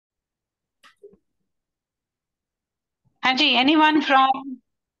Angie, anyone from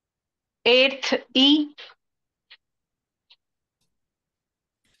 8th E?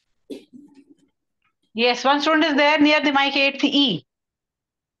 Yes, one student is there near the mic, 8th E.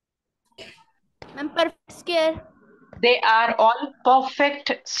 I'm perfect square. They are all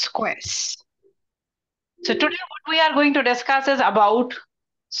perfect squares. So today what we are going to discuss is about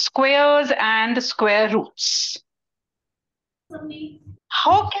squares and square roots.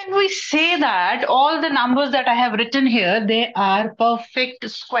 How can we say that all the numbers that I have written here, they are perfect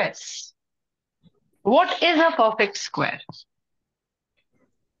squares? What is a perfect square?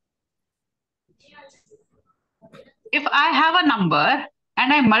 If I have a number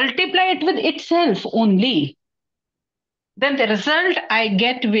and I multiply it with itself only, then the result I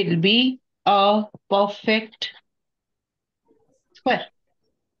get will be a perfect square.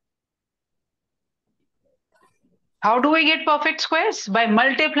 How do we get perfect squares? By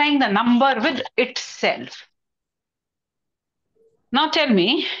multiplying the number with itself. Now tell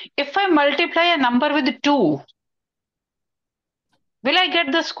me, if I multiply a number with 2, will I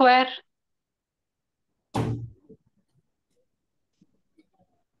get the square?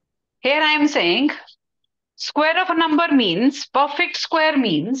 Here I am saying square of a number means, perfect square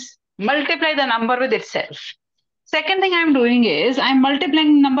means multiply the number with itself. Second thing I'm doing is I'm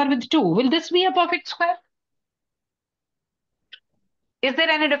multiplying the number with 2. Will this be a perfect square? Is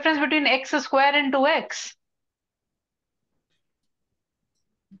there any difference between x square and 2x?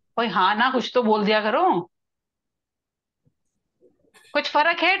 कोई हाँ ना कुछ तो बोल दिया करो. कुछ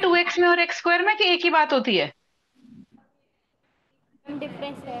फर्क है 2x में और x स्क्वायर में कि एक ही बात होती है?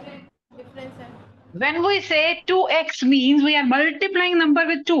 Difference है. Difference है. When we say 2x means we are multiplying number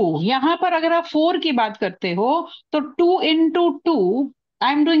with 2. यहाँ पर अगर आप 4 की बात करते हो तो 2 into 2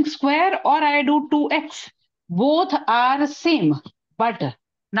 I am doing square or I do 2x. Both are same, but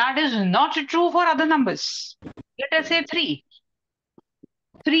that is not true for other numbers. Let us say 3.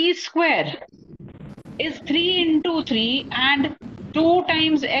 3 square is 3 into 3 and 2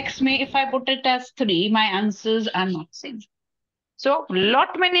 times x may if I put it as 3, my answers are not same. So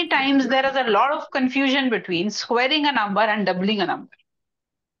lot many times there is a lot of confusion between squaring a number and doubling a number.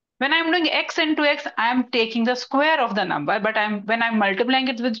 When I'm doing x into x, I'm taking the square of the number, but when I'm multiplying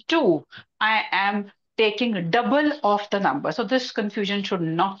it with 2, I am taking double of the number. So this confusion should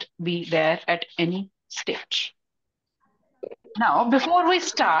not be there at any stage. Now, before we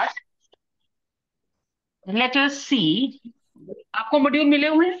start, let us see. आपको module मिले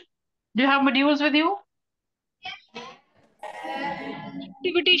हुए हैं? Do you have modules with you?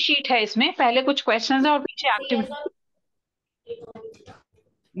 Activity sheet है इसमें, पहले कुछ questions है और पीछे एक्टिविटी.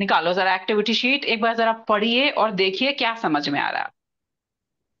 निकालो जरा एक्टिविटी शीट, एक बार जरा पढ़िए और देखिए क्या समझ में आ रहा है.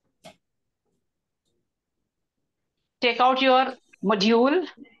 Take out your module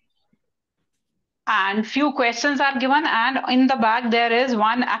and few questions are given and in the back there is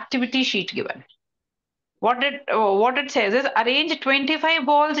one activity sheet given. What it says is arrange 25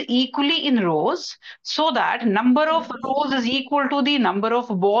 balls equally in rows so that number of rows is equal to the number of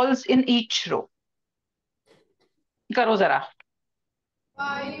balls in each row. करो जरा.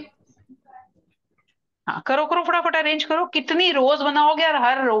 हाँ करो करो फटाफट arrange करो. कितनी रोज बनाओगे और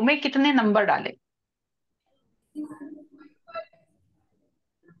हर रो में कितने नंबर डाले?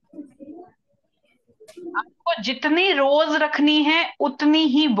 आपको जितनी रोज रखनी है उतनी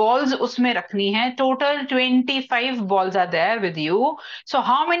ही बॉल्स उसमें रखनी है. Total 25 balls are there with you. So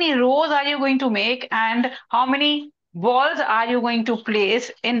how many rows are you going to make and how many balls are you going to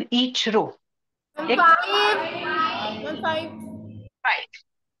place in each row? Five. Right.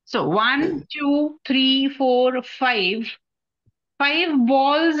 So 1, 2, 3, 4, 5. 5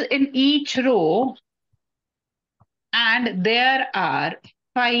 balls in each row and there are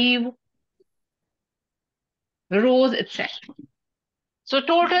 5 rows itself. So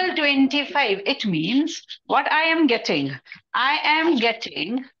total 25. It means what I am getting? I am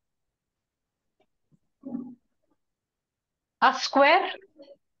getting a square,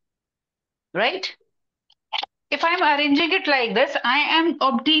 right? If I'm arranging it like this, I am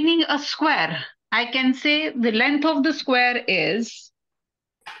obtaining a square. I can say the length of the square is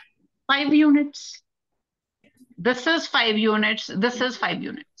 5 units. This is 5 units. This is 5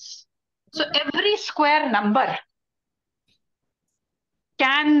 units. So every square number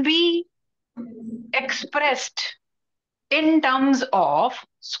can be expressed in terms of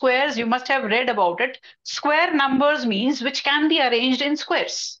squares. You must have read about it. Square numbers means which can be arranged in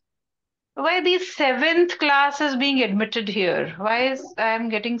squares. Why the 7th class is being admitted here? Why is I am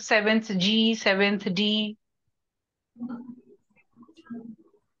getting 7th G, 7th D?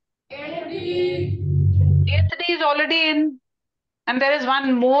 8th D is already in. And there is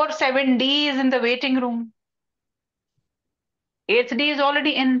one more 7D is in the waiting room. Eighth D is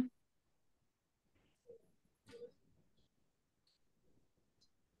already in.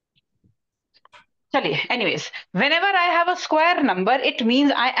 चलिए, anyways, whenever I have a square number, it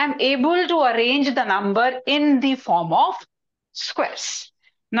means I am able to arrange the number in the form of squares.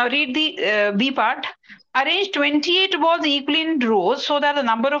 Now read the B part. Arrange 28 balls equally in rows so that the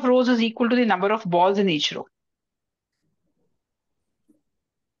number of rows is equal to the number of balls in each row.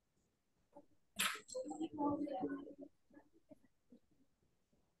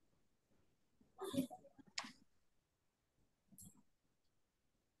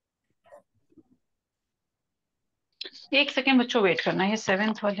 एक second बच्चों, wait करना, ये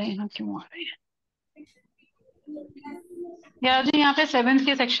seventh वाले यहाँ क्यों आ रहे हैं यार जी? यहाँ पे सेवेंथ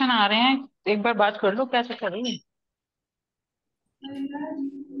के सेक्शन आ रहे हैं, एक बार बात कर लो, क्या चक्कर है?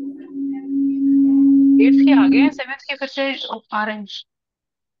 एट्थ के आ गए हैं, सेवेंथ के फिर से आ रहे हैं।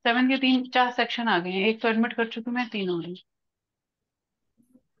 सेवेंथ के 3-4 सेक्शन आ गए हैं, एक तो एडमिट कर चुकी मैं, 3 हो रही।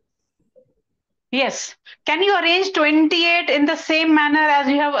 Yes. Can you arrange 28 in the same manner as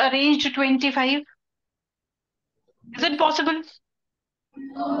you have arranged 25? Is it possible?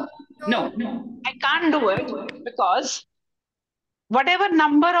 No, I can't do it because whatever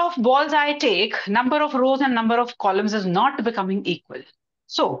number of balls I take, number of rows and number of columns is not becoming equal.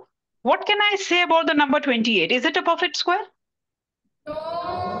 So, what can I say about the number 28? Is it a perfect square?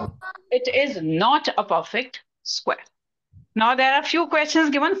 No. It is not a perfect square. Now, there are a few questions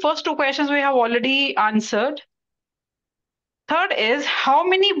given. First two questions we have already answered. Third is how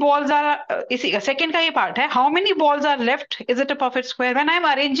many balls are second ka ye part hai, how many balls are left? Is it a perfect square? When I'm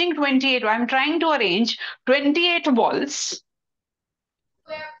arranging 28, I'm trying to arrange 28 balls.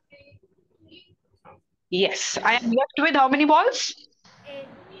 Yes, I am left with how many balls?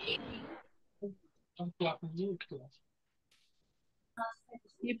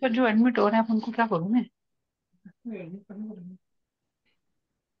 ये पर जो admit हो रहे हैं, उनको क्या करूं मैं?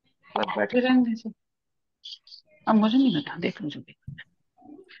 पर बैठे रहने से अब मुझे नहीं पता, देख लो।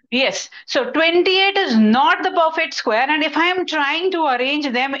 Yes, so 28 is not the perfect square, and if I am trying to arrange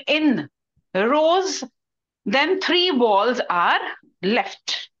them in rows, then 3 balls are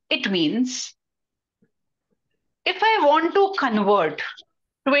left. It means if I want to convert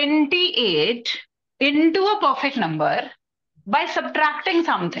 28 into a perfect number by subtracting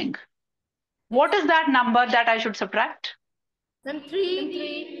something, what is that number that I should subtract? Then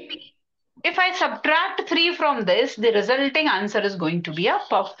three. If I subtract 3 from this, the resulting answer is going to be a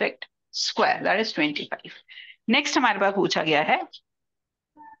perfect square, that is 25. Next हमारे पास पूछा गया है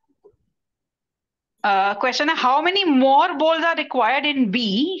question, how many more balls are required in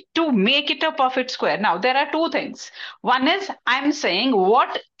B to make it a perfect square? Now, there are two things. One is I'm saying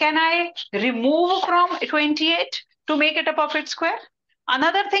what can I remove from 28 to make it a perfect square?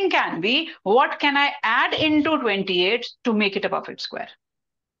 Another thing can be what can I add into 28 to make it a perfect square?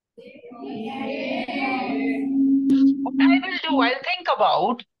 What I will do, I'll think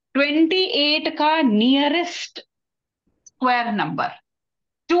about 28 ka nearest square number.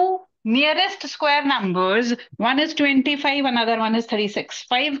 Two nearest square numbers, one is 25, another one is 36.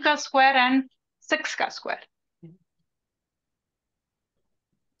 5 ka square and 6 ka square.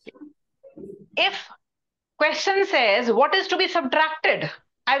 If question says what is to be subtracted,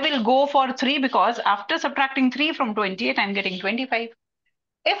 I will go for 3 because after subtracting 3 from 28, I'm getting 25.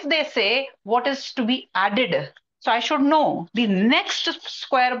 If they say what is to be added, so I should know the next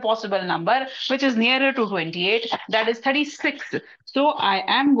square possible number, which is nearer to 28, that is 36. So I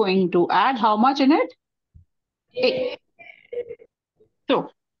am going to add how much in it? 8. So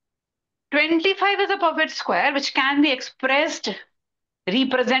 25 is a perfect square, which can be expressed,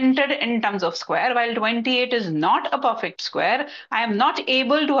 represented in terms of square, while 28 is not a perfect square. I am not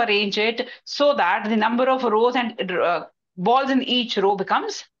able to arrange it so that the number of rows and balls in each row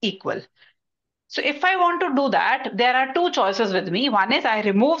becomes equal. So if I want to do that, there are two choices with me. One is I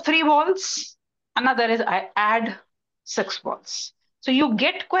remove 3 balls. Another is I add 6 balls. So you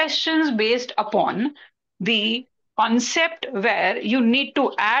get questions based upon the concept where you need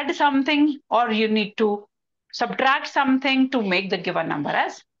to add something or you need to subtract something to make the given number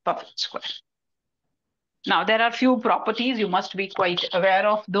as perfect square. Now, there are few properties, you must be quite aware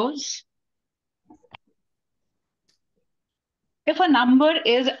of those. If a number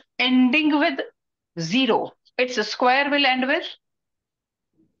is ending with 0, its square will end with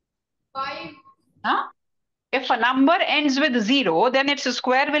 5. huh? If a number ends with 0, then its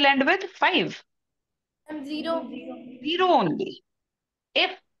square will end with 5. And 0. 0 only.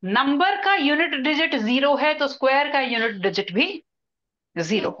 If number का unit digit 0 है, तो square का unit digit भी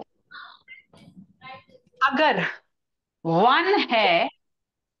 0. अगर 1 है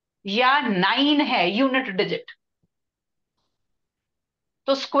या 9 है unit digit,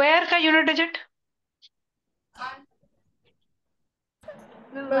 तो स्क्वायर का unit digit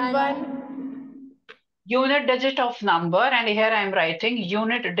One. unit digit of number, and here I am writing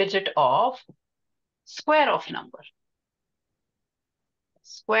unit digit of square of number.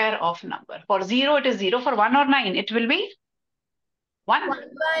 Square of number. For 0 it is 0. For 1 or 9 it will be 1.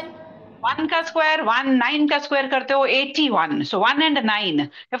 One. 1 का square 1, 9 का square करते हो 81. So 1 and 9.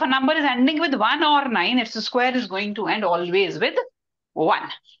 If a number is ending with 1 or 9, its square is going to end always with 1.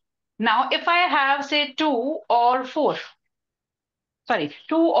 Now if I have say 2 or 4, sorry,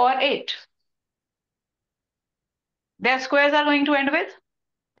 2 or 8, their squares are going to end with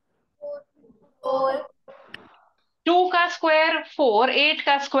Four. 2 ka square 4, 8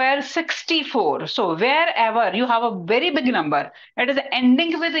 ka square 64. So wherever you have a very big number, it is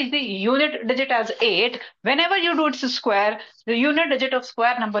ending with the unit digit as 8. Whenever you do its square, the unit digit of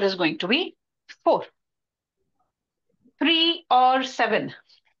square number is going to be 4. 3 or 7.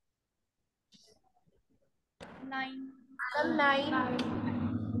 Nine.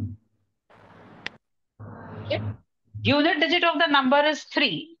 If unit digit of the number is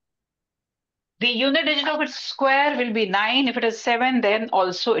 3, the unit digit of its square will be 9. If it is 7, then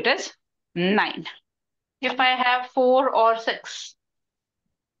also it is 9. If I have 4 or 6,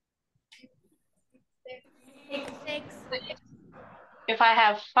 Six. if I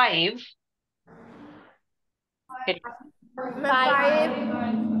have 5, it, Five.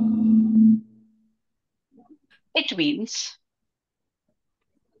 it means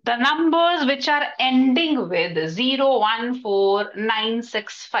the numbers which are ending with 0, 1, 4, 9,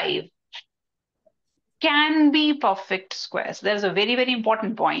 6, 5 can be perfect squares. There's a very, very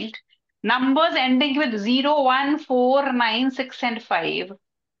important point. Numbers ending with 0, 1, 4, 9, 6, and 5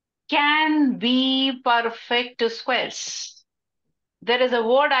 can be perfect squares. There is a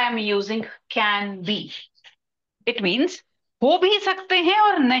word I am using, can be. It means हो भी सकते हैं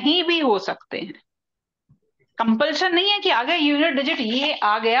और नहीं भी हो सकते हैं. कंपल्शन नहीं है कि अगर यूनिट डिजिट ये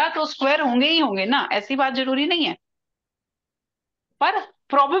आ गया तो स्क्वायर होंगे ही होंगे ना, ऐसी बात जरूरी नहीं है, पर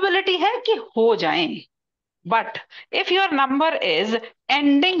प्रोबेबिलिटी है कि हो जाएं. But if your number is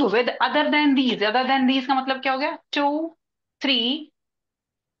ending with other than these का मतलब क्या हो गया? 2, 3,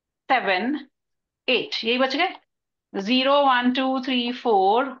 7, 8, यही बच गए. 0, 1, 2, 3,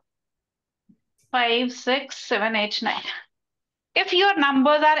 4, 5, 6, 7, 8, 9. If your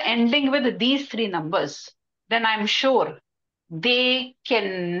numbers are ending with these three numbers, then I'm sure they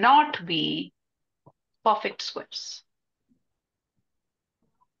cannot be perfect squares.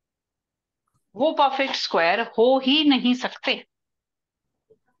 वो परफेक्ट स्क्वायर हो ही नहीं सकते.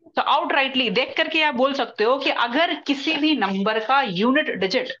 तो आउटराइटली देख करके आप बोल सकते हो कि अगर किसी भी नंबर का यूनिट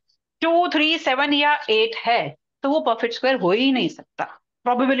डिजिट 2, 3, 7 या 8 है तो वो परफेक्ट स्क्वायर हो ही नहीं सकता.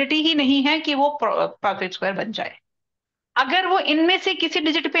 प्रोबेबिलिटी ही नहीं है कि वो परफेक्ट स्क्वायर बन जाए. अगर वो इनमें से किसी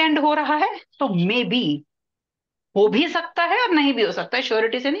डिजिट पे एंड हो रहा है तो मे बी हो भी सकता है और नहीं भी हो सकता है,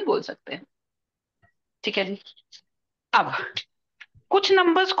 श्योरिटी से नहीं बोल सकते. ठीक है जी. अब कुछ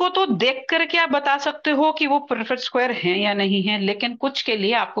नंबर्स को तो देख करके आप बता सकते हो कि वो परफेक्ट स्क्वायर हैं या नहीं है, लेकिन कुछ के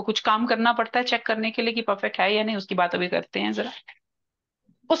लिए आपको कुछ काम करना पड़ता है चेक करने के लिए कि परफेक्ट है या नहीं. उसकी बात अभी करते हैं जरा.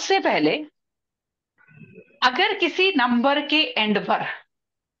 उससे पहले अगर किसी नंबर के एंड पर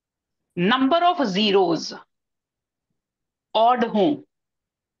नंबर ऑफ जीरोज ऑड हो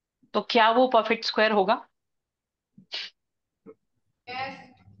तो क्या वो परफेक्ट स्क्वायर होगा?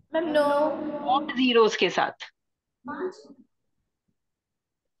 No. ऑड जीरोज के साथ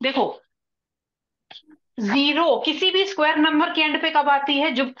देखो, जीरो किसी भी स्क्वायर नंबर के एंड पे कब आती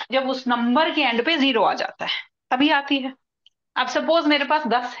है? जब जब उस नंबर के एंड पे जीरो आ जाता है तभी आती है. अब सपोज मेरे पास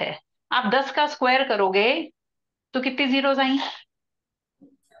 10 है, आप 10 का स्क्वायर करोगे तो कितनी जीरोस आई?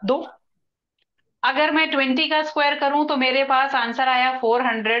 2. अगर मैं 20 का स्क्वायर करूं तो मेरे पास आंसर आया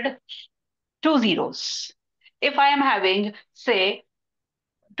 400, 2 zeros. If I am having से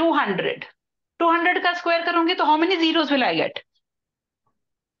 200, 200 का स्क्वायर करूंगी तो how many zeros will I get?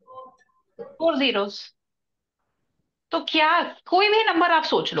 4 zeros. तो क्या कोई भी नंबर आप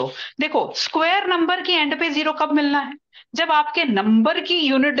सोच लो, देखो स्क्वायर नंबर के एंड पे जीरो कब मिलना है? जब आपके नंबर की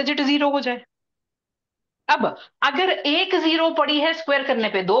यूनिट डिजिट जीरो हो जाए. अब अगर एक जीरो पड़ी है स्क्वायर करने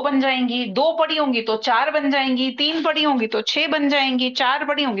पे दो बन जाएंगी, दो पड़ी होंगी तो चार बन जाएंगी, तीन पड़ी होंगी तो छह बन जाएंगी, चार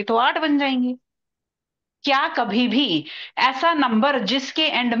पड़ी होंगी तो आठ बन जाएंगी. क्या कभी भी ऐसा नंबर जिसके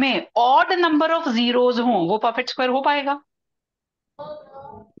एंड में ऑड नंबर ऑफ जीरोज हो वो परफेक्ट स्क्वायर हो पाएगा?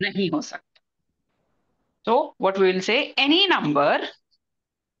 नहीं हो सकता. तो what we will say, any number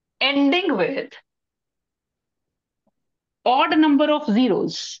ending with odd number of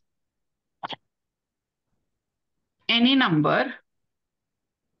zeros, any number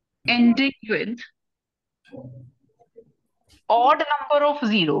ending with odd number of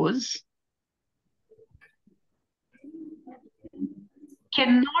zeros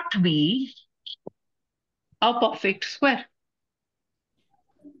cannot be a perfect square.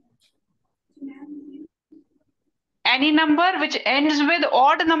 Any number which ends with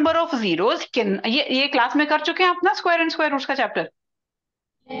odd number of zeros can, ये class में कर चुके हैं अपना square and square roots का chapter.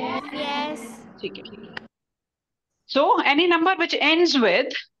 Yes. ठीक है. So any number which ends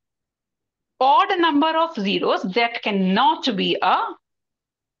with odd number of zeros that cannot be a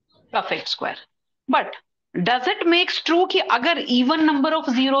perfect square. But does it makes true कि अगर even number of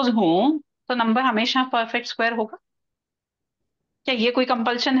zeros हो तो number हमेशा perfect square होगा? क्या ये कोई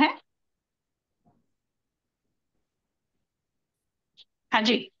कंपल्शन है? हाँ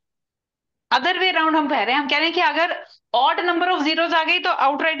जी. अदर वे राउंड हम कह रहे हैं, हम कह रहे हैं कि अगर ऑड नंबर ऑफ जीरोस आ गई तो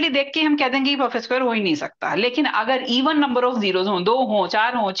आउटराइटली देख के हम कह देंगे परफेक्ट स्क्वायर हो ही नहीं सकता. लेकिन अगर इवन नंबर ऑफ जीरोस हो, 2 हो,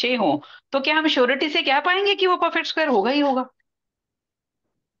 4 हो, 6 हो, तो क्या हम श्योरिटी से कह पाएंगे कि वो परफेक्ट स्क्वायर होगा ही होगा?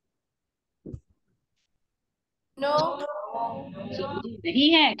 No. जरूरी नहीं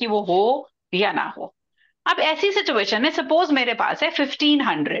है कि वो हो या ना हो. अब ऐसी सिचुएशन में सपोज मेरे पास है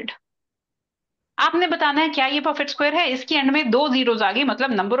 1500. आपने बताना है क्या ये परफेक्ट स्क्वायर है. इसके एंड में 2 जीरोस आ गई,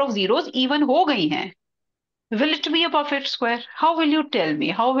 मतलब नंबर ऑफ जीरोस इवन हो गई हैं. Will it be a perfect square? How will you tell me?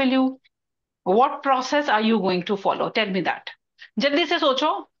 How will you, what process are you going to follow? Tell me that. जल्दी से सोचो,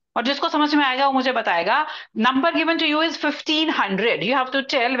 और जिसको समझ में आएगा वो मुझे बताएगा. Number given to you is 1500. You have to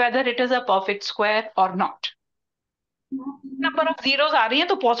tell whether it is a perfect square or not. Number of zeros आ रही है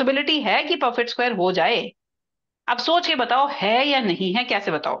तो पॉसिबिलिटी है कि परफेक्ट स्क्वायर हो जाए. अब सोच के बताओ है या नहीं है,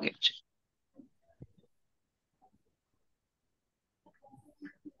 कैसे बताओगे मुझे?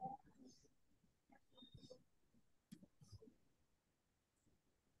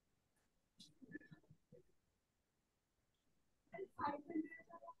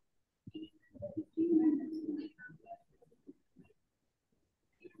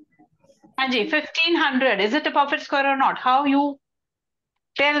 हाँ जी, 1500. Is it a perfect square or not? How you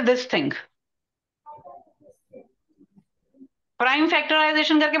tell this thing? Prime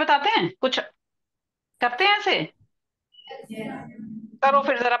factorisation करके बताते हैं कुछ? करते हैं ऐसे? करो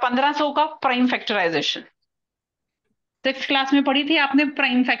फिर जरा 1500 का प्राइम फैक्टराइजेशन. 6th क्लास में पढ़ी थी आपने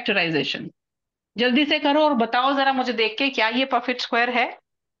प्राइम फैक्टराइजेशन. जल्दी से करो और बताओ जरा मुझे देख के, क्या ये परफेक्ट स्क्वायर है?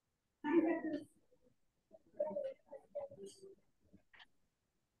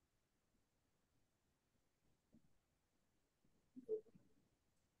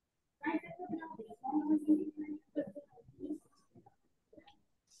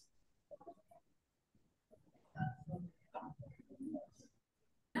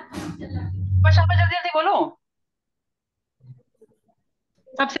 बस आप जल्दी जल्दी बोलो.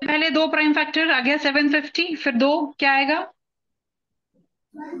 सबसे पहले 2 प्राइम फैक्टर आ गया 750, फिर 2 क्या आएगा?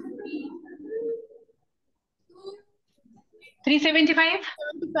 375.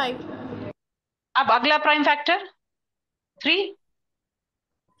 75. अब अगला प्राइम फैक्टर 3.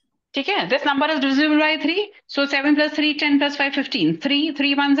 ठीक है, this number is divisible by 3. So 7 + 3 10 + 5 15. 3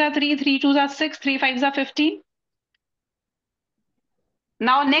 3 1 3, 3 2 6, 3 5 15.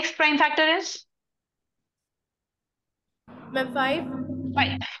 Now next prime factor is Ma'am, 5.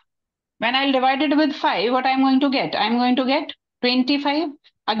 5. When I'll divide it with 5, what I'm going to get? I'm going to get 25.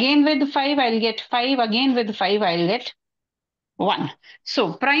 Again with 5, I'll get 5. Again with 5, I'll get 1.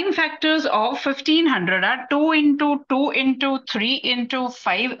 So prime factors of 1500 are 2 into 2 into 3 into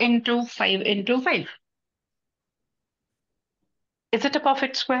 5 into 5 into 5. Is it a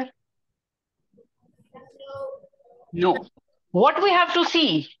perfect square? No. What we have to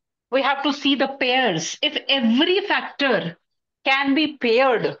see? We have to see the pairs. If every factor can be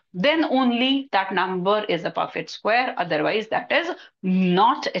paired, then only that number is a perfect square. Otherwise, that is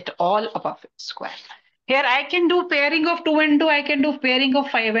not at all a perfect square. Here I can do pairing of 2 and 2. I can do pairing of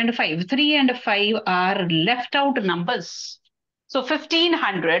 5 and 5. 3 and 5 are left out numbers. So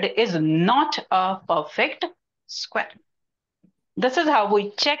 1500 is not a perfect square. This is how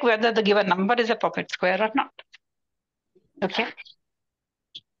we check whether the given number is a perfect square or not. Okay.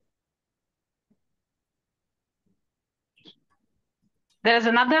 There is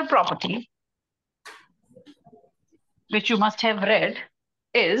another property which you must have read,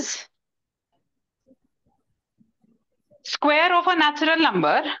 is square of a natural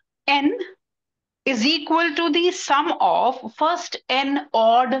number n is equal to the sum of first n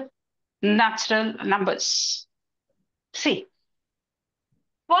odd natural numbers. See,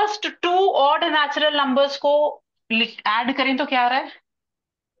 first 2 odd natural numbers को add करें तो क्या आ रहा है?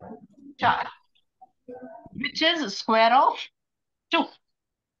 4, which is square of 2.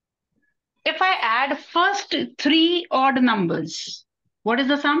 If I add first 3 odd numbers, what is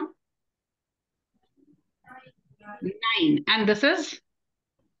the sum? 9. And this is,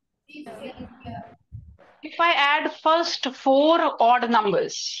 if I add first four odd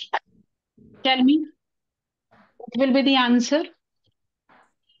numbers, tell me what will be the answer?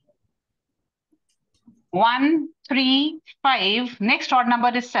 1, 3, 5. Next odd number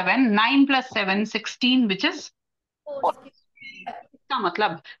is 7. 9 plus 7, 16, which is 4. इसका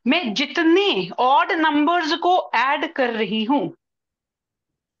मतलब मैं जितने odd numbers को add कर रही हूं,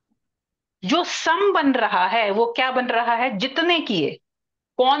 जो सम बन रहा है वो क्या बन रहा है? जितने किए,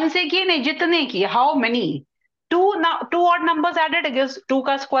 कौन से किए? नहीं, जितने किए. How many? To odd numbers added gives 2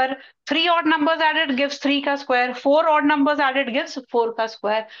 का square. Three odd numbers added gives 3 का square. Four odd numbers added gives 4 का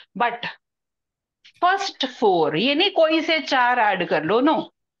स्क्वायर. बट फर्स्ट फोर, ये नहीं कोई से चार ऐड कर लो,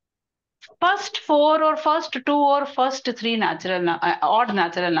 नो. फर्स्ट फोर और फर्स्ट टू और first three natural odd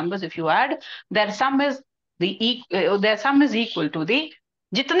natural numbers, if you add, there some is there some is equal to the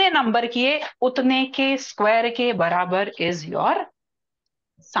जितने नंबर किए उतने के स्क्वायर के बराबर इज योर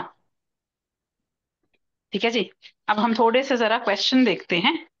सम. ठीक है जी. अब हम थोड़े से जरा क्वेश्चन देखते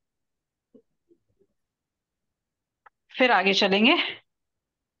हैं, फिर आगे चलेंगे.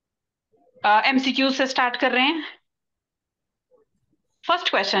 एमसीक्यू से स्टार्ट कर रहे हैं. First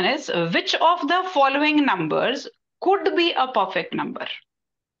question is, which of the following numbers could be a perfect number?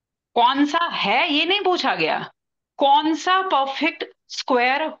 कौन सा है ये नहीं पूछा गया, कौन सा परफेक्ट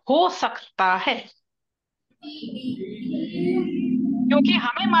स्क्वायर हो सकता है. क्योंकि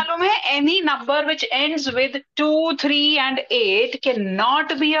हमें मालूम है any number which ends with 2, 3 and 8 can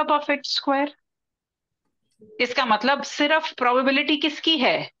not be a perfect square. इसका मतलब सिर्फ प्रोबेबिलिटी किसकी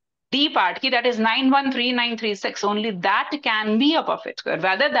है? डी पार्ट की, that is 913936. Only that can be a perfect square.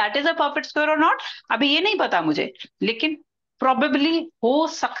 Whether that is a perfect square और नॉट, अभी ये नहीं पता मुझे, लेकिन प्रोबेबली हो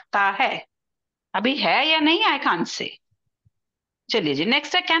सकता है. अभी है या नहीं, आई कांट से. चलिए जी,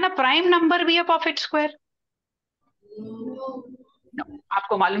 नेक्स्ट है, can a prime number be a perfect square? No.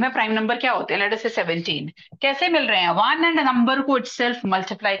 आपको मालूम है प्राइम नंबर क्या होते हैं? लेट अस से 17. कैसे मिल रहे हैं? वन एंड नंबर को इटसेल्फ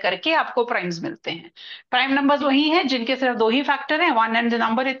मल्टीप्लाई करके आपको प्राइम्स मिलते हैं. प्राइम नंबर्स वही है जिनके सिर्फ दो ही फैक्टर हैं, one and the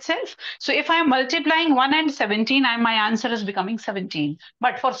number itself. So if I am multiplying 1 and 17, I my answer is becoming 17.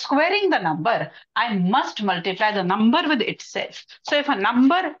 But for squaring the number, I must multiply the number with itself. So if a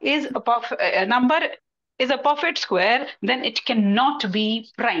number is a perfect square, then it cannot be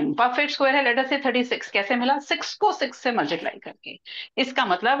prime. Perfect square है, let us say 36. कैसे मिला? 6 को 6 से multiply करके. इसका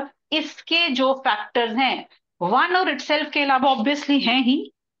मतलब इसके जो फैक्टर्स हैं, वन और इटसेल्फ के अलावा ऑब्वियसली हैं ही.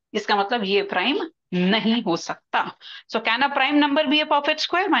 इसका मतलब ये प्राइम नहीं हो सकता. So can a prime number be a perfect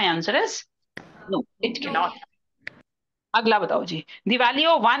square? My answer is no, it can not. अगला बताओ जी. The value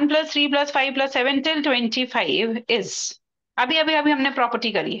of 1 plus 3 plus 5 plus 7 till 25 is, अभी अभी अभी हमने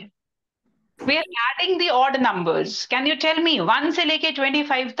प्रॉपर्टी करी है. We are adding the odd numbers. Can you tell me 1 से लेके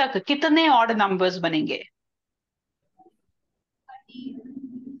 25 तक कितने ऑड नंबर्स बनेंगे?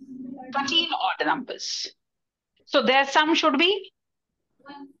 13 odd numbers. So their sum should be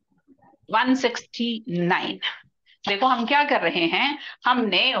 169. देखो हम क्या कर रहे हैं,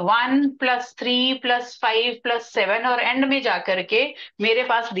 हमने 1 प्लस 3 प्लस 5 प्लस 7 और एंड में जाकर के मेरे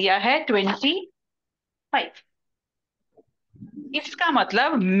पास दिया है 25. इसका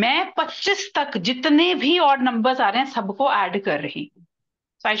मतलब मैं 25 तक जितने भी ऑड नंबर्स आ रहे हैं सबको ऐड कर रही हूँ.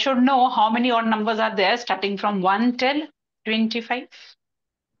 So I should know how many odd numbers are there starting from 1 till 25.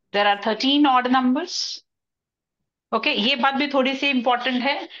 There are 13 odd numbers. Okay ये बात भी थोड़ी सी इंपॉर्टेंट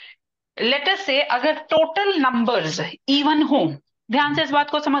है. लेट अस से अगर टोटल नंबर्स इवन हो, ध्यान से इस बात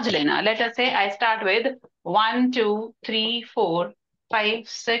को समझ लेना. लेट अस से I start with 1 2 3 4 5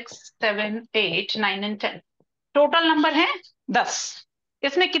 6 7 8 9 and 10. Total number है 10.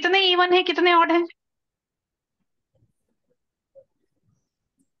 इसमें कितने इवन है, कितने ऑड है?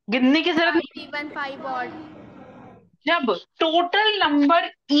 गिनने की जरूरत नहीं. 5 even 5 odd. जब टोटल नंबर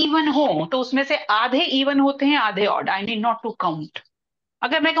इवन हो तो उसमें से आधे इवन होते हैं, आधे odd. I need not to count.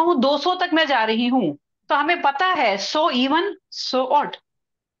 अगर मैं कहूं 200 तक मैं जा रही हूं, तो हमें पता है 100 even 100 odd.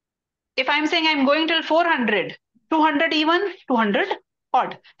 If I'm saying I'm going till 400, 200 even, 200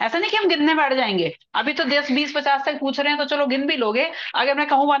 odd. ऐसा नहीं कि हम गिनने बैठ जाएंगे. अभी तो 10 20 50 तक पूछ रहे हैं तो चलो गिन भी लोगे. अगर मैं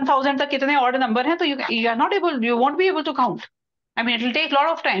कहूँ 1000 तक कितने ऑड नंबर हैं, तो you are not able, you won't be able to count. I mean, it will take a lot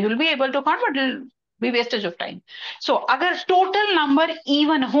of time. You'll be able to count, but it'll be wastage of time. So अगर total number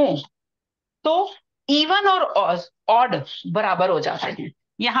even हो तो even और odd बराबर हो जाते हैं.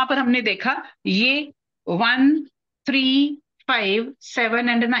 यहां पर हमने देखा ये 1 3 5 7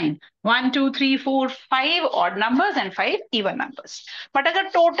 and 9, 1 2 3 4 5 odd numbers and 5 even numbers. But अगर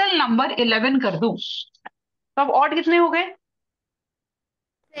टोटल नंबर 11 कर दूं तो अब ऑड कितने हो गए?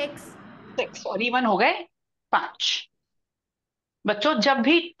 6. 6. और इवन हो गए 5. बच्चों जब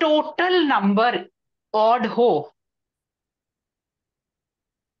भी टोटल नंबर ऑड हो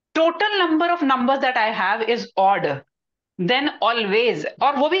total number of numbers that I have is odd, then always,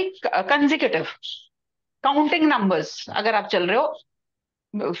 और वो भी कंजिक्यूटिव काउंटिंग नंबर्स, अगर आप चल रहे हो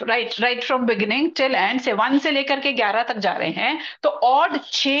right right from beginning till and, से 1 से लेकर के 11 तक जा रहे हैं, तो ऑड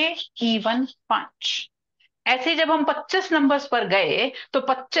 6, इवन 5। ऐसे जब हम 25 नंबर्स पर गए तो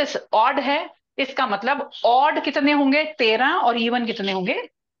 25 ऑड है, इसका मतलब ऑड कितने होंगे 13, और इवन कितने होंगे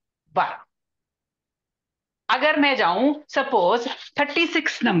 12। अगर मैं जाऊं सपोज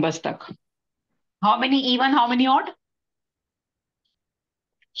 36 नंबर्स तक, how many even how many odd?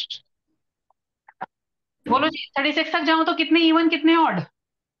 बोलो जी, 36 तक जाऊं तो कितने इवन कितने odd?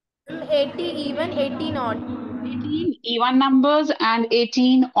 80 even, 80 not. 18 even numbers and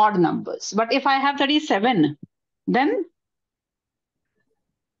 18 odd numbers. But if I have 37, then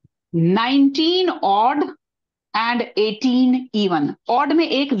 19 odd and 18 even. Odd में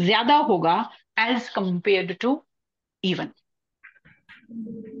एक ज्यादा होगा as compared to even.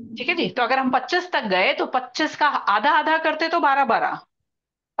 ठीक है जी, तो अगर हम 25 तक गए तो 25 का आधा आधा करते तो 12 12।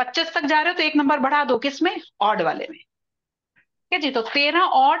 25 तक जा रहे हो तो एक नंबर बढ़ा दो, किसमें? ऑड वाले में। ठीक है जी, तो 13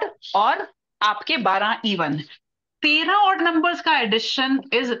 ऑड और आपके 12 इवन। 13 ऑड नंबर्स का एडिशन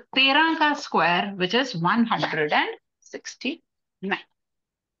इज 13 का square which is 169।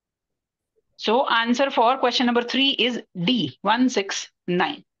 So answer for question number 3 is D,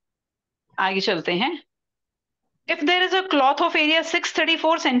 169। आगे चलते हैं। If there is a cloth of area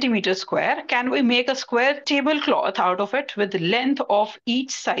 634 centimeter square, can we make a square tablecloth out of it with length of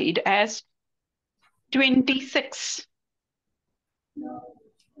each side as 26?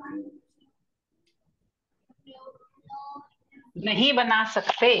 नहीं बना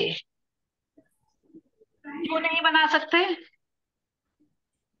सकते। क्यों नहीं बना सकते?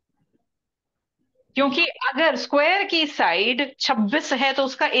 क्योंकि अगर स्क्वायर की साइड 26 है तो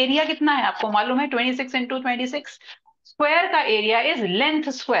उसका एरिया कितना है आपको मालूम है? 26 into 26। स्क्वायर का area is length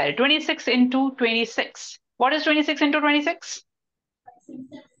square, 26 into 26। What is 26 into 26?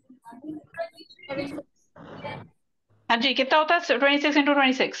 हाँ जी, कितना होता है 26 into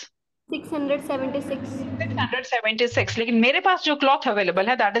 26? 676. 676। लेकिन मेरे पास जो क्लॉथ अवेलेबल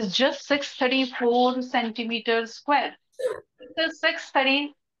है that is just 634 centimetre square.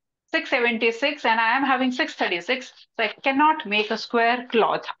 676 and I am having 636, so I cannot make a square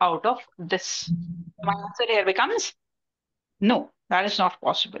cloth out of this. My answer here becomes no, that is not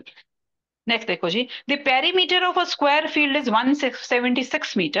possible. Next देखो जी, the perimeter of a square field is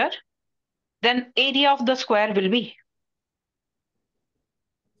 176 meter, then area of the square will be,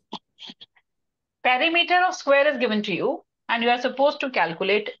 perimeter of square is given to you and you are supposed to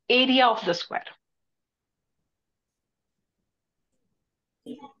calculate area of the square.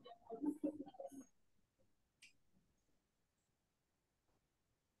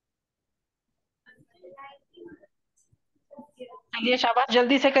 चलिए शाबाश,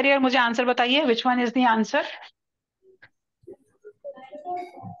 जल्दी से करिए और मुझे answer बताइए, which one is the answer?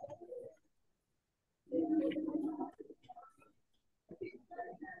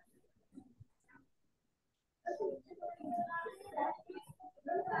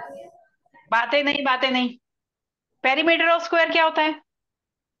 बातें नहीं, बातें नहीं। पेरीमीटर ऑफ स्क्वायर क्या होता है?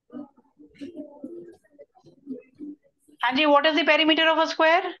 हाँ जी, what is the perimeter of a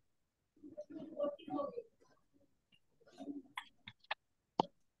square?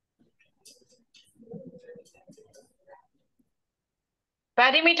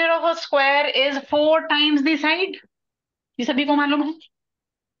 Perimeter of a square is 4 times the side. ये सभी को मालूम है।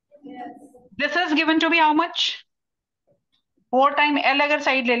 This is given to be how much? 4 time L, अगर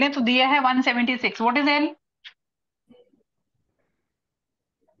साइड ले लें तो दिया है 176। What is L?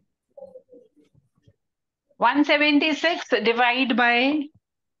 176 divide by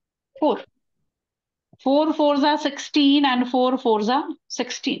 4। 4 4s are 16 and 4 4s are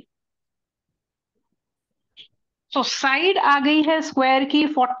 16। तो साइड आ गई है स्क्वायर की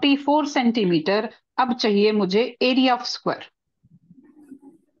 44 सेंटीमीटर। अब चाहिए मुझे एरिया ऑफ स्क्वायर।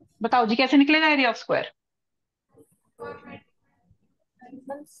 बताओ जी, कैसे निकलेगा area of square?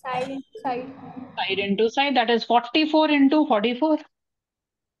 Side, side. Side into side, that is 44 into 44।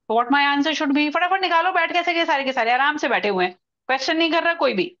 What my answer should be? फटाफट निकालो, बैठ कैसे के सारे आराम से बैठे हुए हैं, क्वेश्चन नहीं कर रहा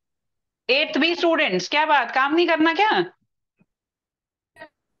कोई भी। 8th बी स्टूडेंट्स, क्या बात, काम नहीं करना क्या?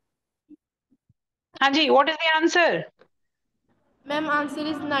 हाँ जी, what is the answer? Ma'am, answer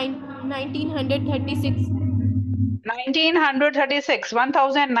is 1936. 1936,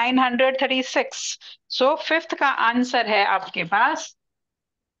 1936। So fifth का आंसर है आपके पास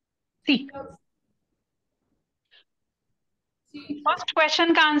सी। फर्स्ट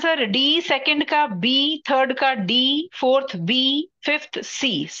क्वेश्चन का आंसर डी, सेकंड का बी, थर्ड का डी, फोर्थ बी, फिफ्थ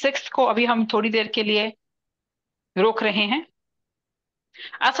सी, सिक्स्थ को अभी हम थोड़ी देर के लिए रोक रहे हैं।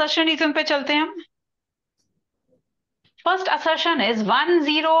 असर्शन रीजन पे चलते हैं हम। First assertion is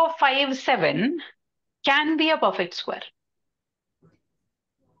 1057 can be a perfect square.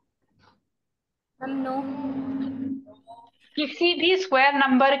 Ma'am no. किसी भी स्क्वायर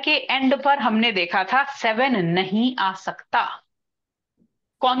नंबर के एंड पर हमने देखा था 7 नहीं आ सकता।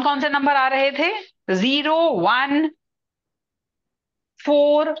 कौन कौन से नंबर आ रहे थे? 0, 1,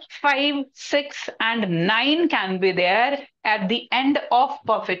 4, 5, 6 and 9 can be there at the end of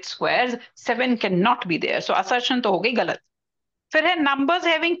perfect squares. 7 cannot be there. So assertion तो हो गई गलत। फिर है numbers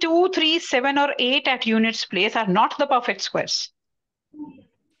having 2, 3, 7 or 8 at units place are not the perfect squares.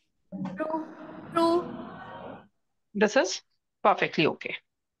 True. True. This is perfectly okay.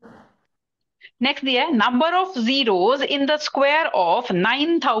 Next दिया है number of zeros in the square of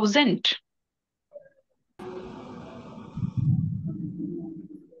 9000.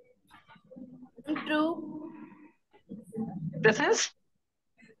 True. This is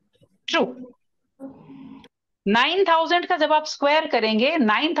true. 9000 का जब आप स्क्वायर करेंगे,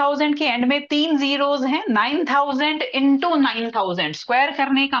 9000 के एंड में 3 zeros हैं। 9000 into 9000 square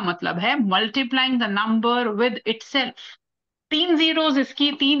करने का मतलब है multiplying the number with itself. 3 zeros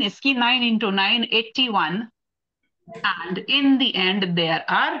इसकी, 3 इसकी, 9 into 9 81 and in the end there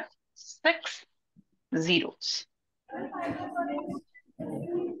are 6 zeros.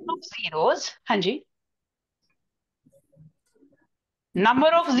 Zeros, हाँ जी। Number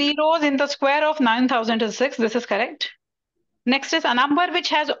of zeros in the square of 9000 is 6. This is correct. Next is a number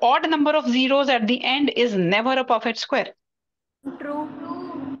which has odd number of zeros at the end is never a perfect square. True.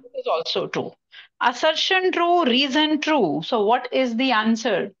 Is also true. Assertion true, reason true. So what is the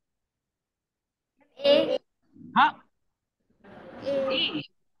answer? ए। हाँ, ए। A.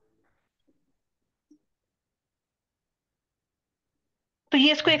 तो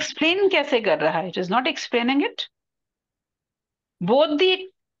ये इसको explain कैसे कर रहा है? It is not explaining it. Both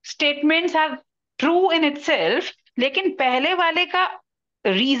the statements are true in itself, लेकिन पहले वाले का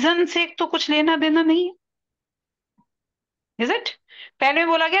रीजन से तो कुछ लेना देना नहीं है। Is it? पहले में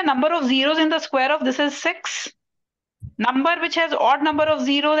बोला गया number of zeros in the square of this is 6। Number which has odd number of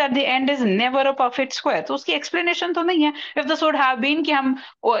zeros at the end is never a perfect square. तो उसकी एक्सप्लेनेशन तो नहीं है। If this would have been कि हम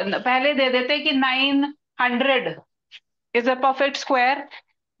पहले दे देते कि 900 is a perfect square,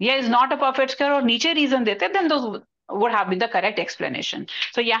 yeah is not a perfect square और नीचे रीजन देते, then those would have been the correct explanation.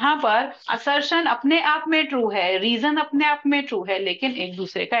 So यहाँ पर assertion अपने आप में ट्रू है, रीजन अपने आप में ट्रू है, लेकिन एक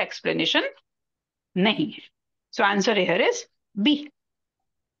दूसरे का एक्सप्लेनेशन नहीं है। So answer here is B.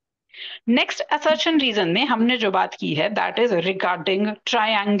 Next assertion reason में हमने जो बात की है that is regarding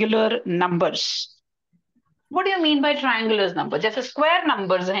triangular numbers. What do you mean by triangular number? जैसे स्क्वायर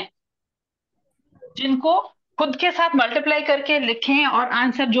नंबर्स हैं जिनको खुद के साथ मल्टीप्लाई करके लिखें और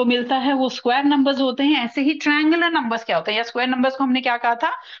आंसर जो मिलता है वो स्क्वायर नंबर्स होते हैं, ऐसे ही ट्रायंगुलर नंबर्स क्या होते हैं? या स्क्वायर नंबर्स को हमने क्या कहा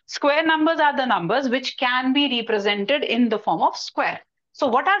था? Square numbers are the numbers which can be represented in the form of square. So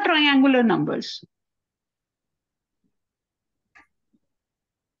what are triangular numbers?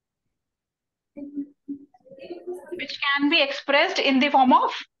 Which can be expressed in the form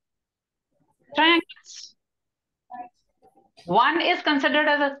of triangles. One is considered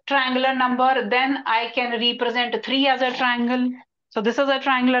as a triangular number, then I can represent 3 as a triangle. So this is a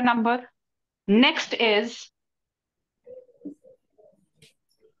triangular number. Next is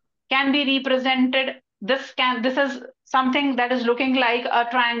can be represented, this is something that is looking like a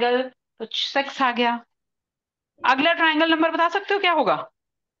triangle, तो 6 आ गया। अगला triangle number बता सकते हो क्या होगा?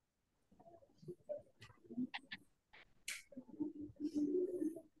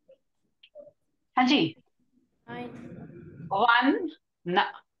 हाँ जी। 1,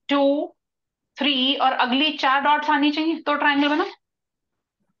 2, 3 और अगली 4 डॉट्स आनी चाहिए तो ट्राइंगल बना।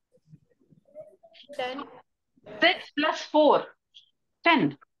 10। 6 + 4 10।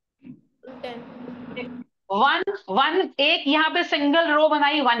 10। 1 1 एक यहाँ पे सिंगल रो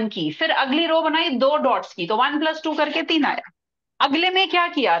बनाई 1 की, फिर अगली रो बनाई 2 डॉट्स की, तो 1 + 2 करके 3 आया। अगले में क्या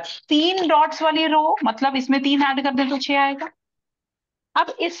किया? 3 डॉट्स वाली रो, मतलब इसमें 3 ऐड कर दे तो 6 आएगा। अब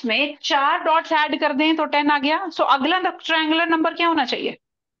इसमें 4 डॉट्स ऐड कर दें तो 10 आ गया। सो अगला ट्रायंगुलर नंबर क्या होना चाहिए?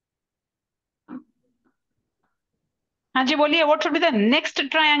 हाँ जी बोलिए, what should be the next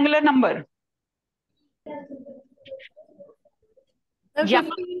triangular number? या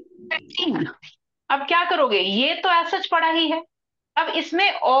 15। 15। अब क्या करोगे? ये तो ऐसा पड़ा ही है। अब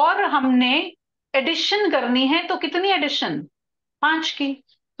इसमें और हमने एडिशन करनी है, तो कितनी एडिशन? 5 की।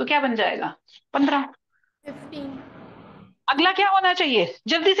 तो क्या बन जाएगा? 15। 15। अगला क्या होना चाहिए?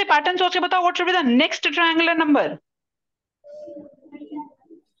 जल्दी से पैटर्न सोच के बताओ, what should be the next triangular number?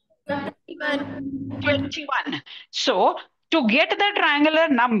 21। 21। So To get the triangular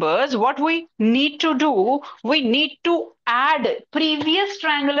numbers, what we need to do, we need to add previous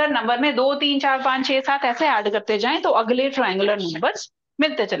triangular number में 2 3 4 5 6 7 ऐसे ऐड करते जाएं तो अगले ट्रायंगुलर नंबर्स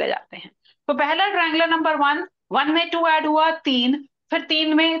मिलते चले जाते हैं। तो पहला ट्रायंगुलर नंबर 1, 1 में 2 ऐड हुआ 3, फिर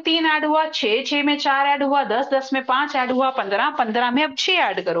 3 में 3 ऐड हुआ 6, 6 में 4 ऐड हुआ 10, 10 में 5 ऐड हुआ 15, 15 में अब 6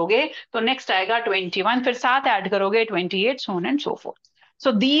 ऐड करोगे तो नेक्स्ट आएगा 21, फिर 7 ऐड करोगे 28, so on and so forth.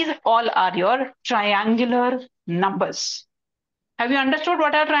 So these all are your triangular numbers. Have you understood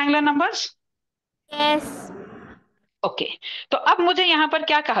what are triangular numbers? Yes. Okay. तो अब मुझे यहां पर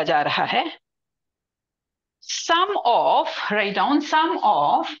क्या कहा जा रहा है? Sum of, write down sum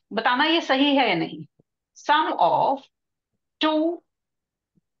of, बताना ये सही है या नहीं. Sum of two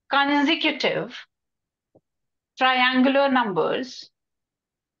consecutive triangular numbers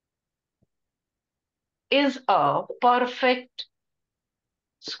is a perfect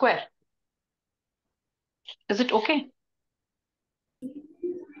square. Is it okay?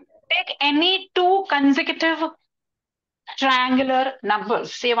 Take any two consecutive triangular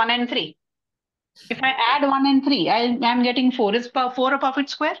numbers, say 1 and 3. If I add 1 and 3, I am getting 4. Is 4 a perfect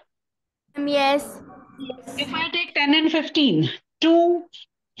square? Yes. If I take 10 and 15, two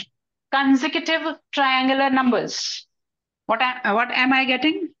consecutive triangular numbers, what am I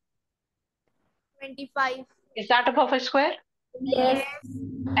getting? 25. Is that a perfect square? Yes.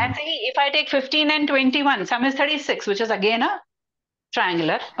 And see, if I take 15 and 21, sum is 36, which is again a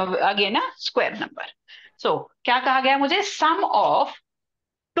triangular, again a square number. So, क्या कहा गया मुझे? Sum of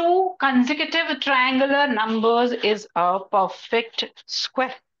two consecutive triangular numbers is a perfect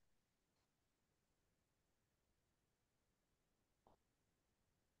square.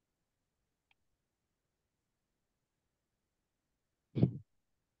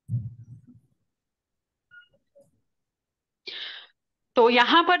 तो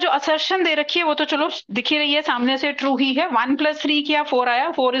यहां पर जो assertion दे रखी है वो तो चलो दिख ही रही है सामने से, ट्रू ही है। 1 + 3 किया 4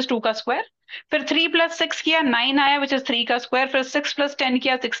 आया, 4 is 2 का स्क्वायर। फिर 3 + 6 किया 9 आया, विच इज 3 का स्क्वायर। फिर 6 + 10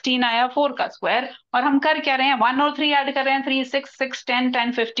 किया 16 आया, 4 का स्क्वायर। और हम कर क्या रहे हैं? 1 और 3 ऐड कर रहे हैं, 3 6 6 10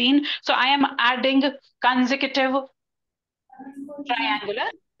 10 15। सो I am adding consecutive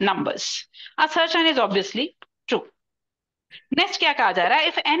triangular numbers. Assertion is obviously true. Next क्या कहा जा रहा है?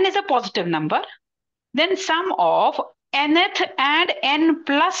 If n is a positive number, then sum of nth and n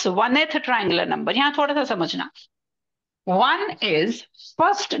plus 1th triangular number. यहां थोड़ा सा समझना। 1 is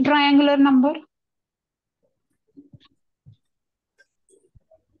first triangular number,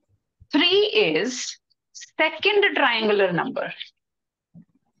 3 is second triangular number,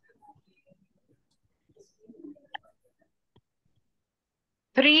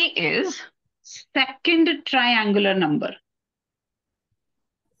 3 is second triangular number,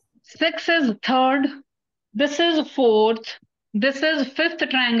 6 is third, this is fourth, this is fifth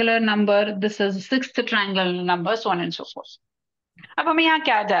triangular number, this is sixth triangular number, so on and so forth. अब हमें यहाँ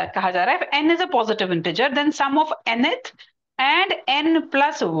क्या कहा जा रहा है? n is a positive integer, then sum of nth and n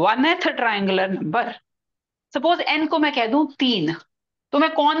plus 1th triangular number. Suppose n को मैं कह दूं 3, तो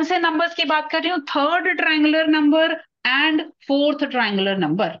मैं कौन से नंबर्स की बात कर रही हूँ? Third triangular number and fourth triangular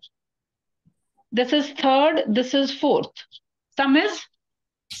number. This is third, this is fourth. Some is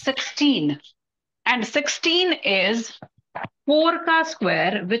 16 and 16 is 4 का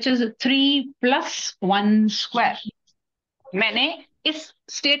स्क्वायर विच इज 3 + 1 स्क्वायर। मैंने इस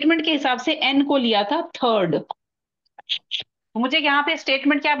स्टेटमेंट के हिसाब से n को लिया था थर्ड। तो मुझे यहाँ पे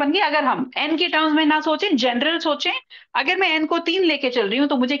स्टेटमेंट क्या बन गई? अगर हम n के टर्म्स में ना सोचें, जनरल सोचें, अगर मैं n को 3 लेके चल रही हूं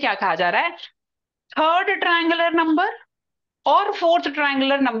तो मुझे क्या कहा जा रहा है? थर्ड ट्रायंगुलर नंबर और फोर्थ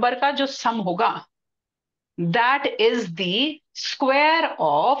ट्रायंगुलर नंबर का जो सम होगा that is the square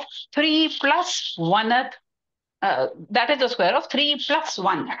of 3 + 1, that is the square of 3 +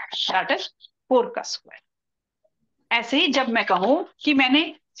 1, that is 4 का स्क्वायर। ऐसे ही जब मैं कहूं कि मैंने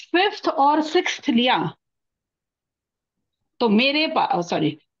फिफ्थ और सिक्स्थ लिया तो मेरे पास,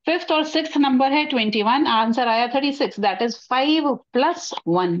 सॉरी, फिफ्थ और सिक्स्थ नंबर है 21, आंसर आया 36, दैट इज 5 +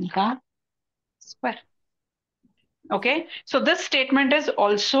 1 का square. Okay, so this statement is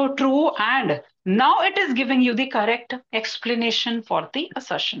also true, and now it is giving you the correct explanation for the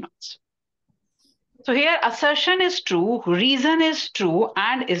assertion also. So here assertion is true, reason is true,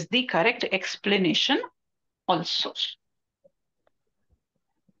 and is the correct explanation also.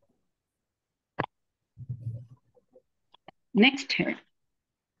 Next है,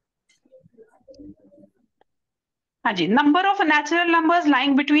 हाँ जी, number of natural numbers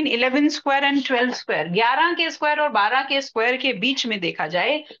lying between 11 square and 12 square. 11 के square और 12 के square के बीच में देखा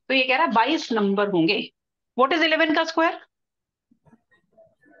जाए तो ये कह रहा है 22 नंबर होंगे। व्हाट इज 11 का स्क्वायर?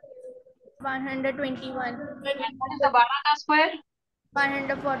 121. व्हाट इज 12 का square?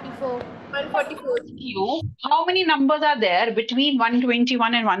 144. 144. You, how many numbers are there between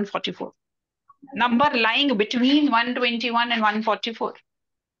 121 and 144? Number lying between 121 and 144.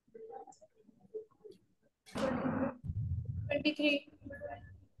 23.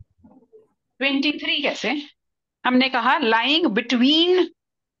 23 कैसे? हमने कहा lying between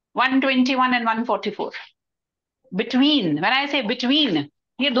 121 and 144. Between, when I say between,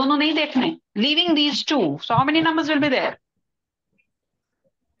 ये दोनों नहीं देखने. Leaving these two. So how many numbers will be there?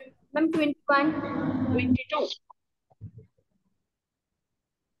 Ma'am, 21. 22.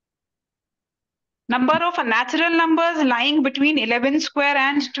 Number of natural numbers lying between 11 square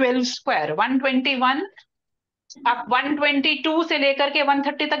and 12 square. 121. अब 122 से लेकर के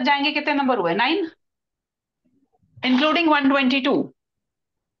 130 तक जाएंगे, कितने नंबर हुए? 9, इंक्लूडिंग 122.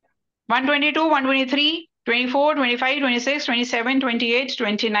 122, 123, 24, 25, 26, 27, 28,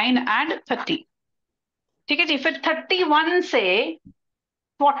 29 एंड 30. ठीक है जी. फिर 31 से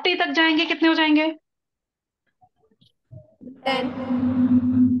 40 तक जाएंगे, कितने हो जाएंगे? 10.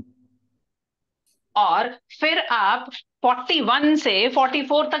 और फिर आप 41 से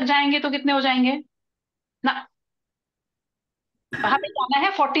 44 तक जाएंगे तो कितने हो जाएंगे ना? हमें जाना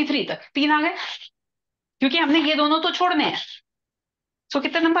है 43 तक. 3 आ गए, क्योंकि हमने ये दोनों तो छोड़ने हैं. सो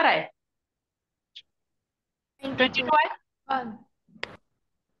कितने नंबर आए? 22 आए.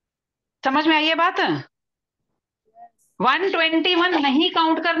 समझ में आई ये बात? 121 नहीं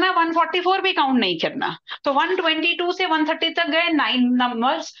काउंट करना, 144 भी काउंट नहीं करना. तो 122 से 130 तक गए 9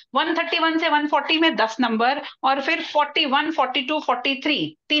 नंबर्स, 131 से 140 में 10 नंबर, और फिर 41, 42,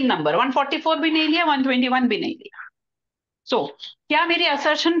 43 3 नंबर. 144 भी नहीं लिया, 121 भी नहीं लिया. सो क्या मेरी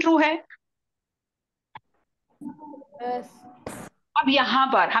असर्शन ट्रू है? Yes. अब यहां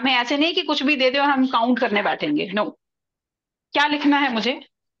पर हमें ऐसे नहीं कि कुछ भी दे दे और हम काउंट करने बैठेंगे. नो. क्या लिखना है मुझे?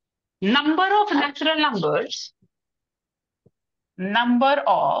 Number of natural numbers, number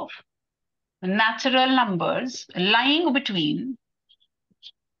of natural numbers lying between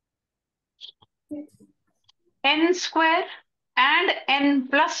n square and n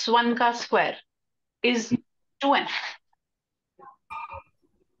plus 1 का square is 2n.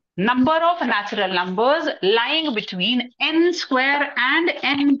 Number of natural numbers lying between n square and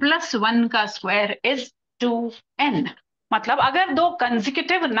n plus 1 का square is 2n. मतलब अगर दो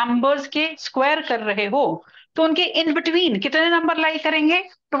consecutive numbers के square कर रहे हो तो उनके इन बिटवीन कितने नंबर लाई करेंगे?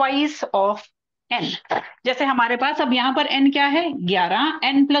 Twice of n. जैसे हमारे पास अब यहां पर n क्या है? 11.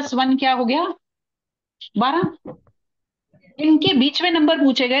 n प्लस 1 क्या हो गया? 12. इनके बीच में नंबर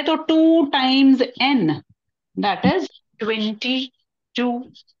पूछे गए तो 2 times n, that is 22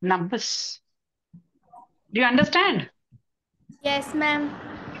 numbers. Do you understand? Yes, ma'am.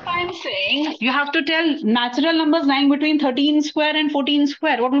 If I'm saying you have to tell natural numbers lying between 13 square and 14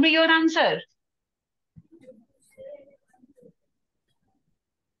 square, what will be your answer?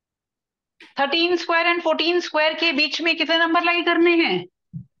 13 square and 14 square के बीच में कितने number लाई करने हैं?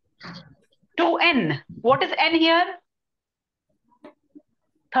 2n. What is n here?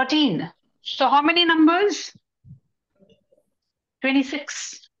 13. So how many numbers? 26.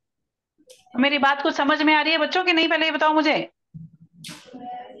 मेरी बात को समझ में आ रही है बच्चों की नहीं? पहले ये बताओ मुझे.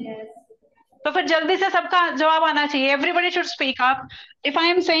 तो फिर जल्दी से सबका जवाब आना चाहिए. Everybody should speak up. If I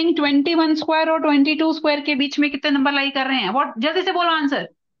am saying 21 square और 22 स्क्वायर के बीच में कितने नंबर लाई कर रहे हैं? व्हाट? जल्दी से बोलो आंसर.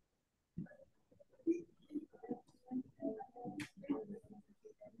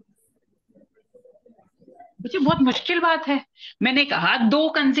 मुझे बहुत मुश्किल बात है. मैंने कहा दो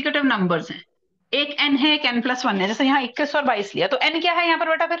कंसेक्यूटिव नंबर्स हैं, एक n है, एक n प्लस 1 है. जैसे यहाँ 21 और 22 लिया तो n क्या है यहाँ पर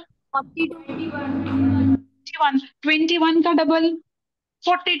बेटा? फिर 21 का डबल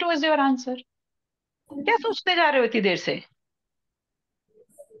 42 इज योर आंसर. क्या सोचते जा रहे हो इतनी देर से?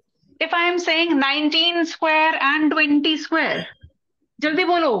 If I am saying 19 square and 20 square, जल्दी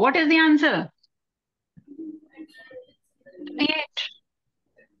बोलो व्हाट इज द आंसर? 38.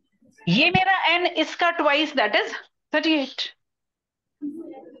 ये मेरा n, इसका ट्वाइस, दैट इज 38.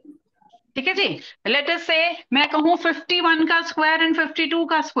 ठीक है जी. लेट अस से मैं कहूं 51 का स्क्वायर एंड 52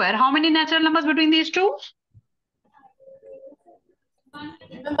 का square, how many natural numbers between these two?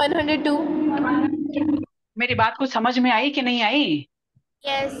 102. मेरी बात कुछ समझ में आई कि नहीं आई?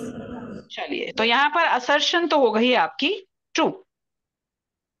 Yes. चलिए, तो यहां पर असर्शन तो हो गई आपकी ट्रू.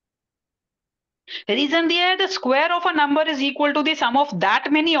 रीजन दिया है the square of a number is equal to the some of that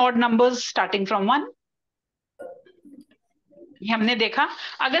many odd numbers starting from 1. ये हमने देखा.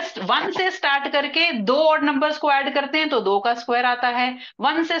 अगर 1 से स्टार्ट करके दो ऑड नंबर्स को ऐड करते हैं तो 2 का स्क्वायर आता है.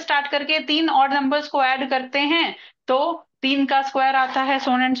 1 से स्टार्ट करके 3 ऑड नंबर्स को ऐड करते हैं तो 3 का स्क्वायर आता है,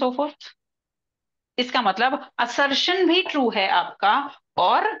 so on and so fourth. इसका मतलब असर्शन भी ट्रू है आपका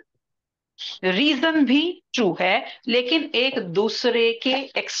और रीजन भी ट्रू है, लेकिन एक दूसरे के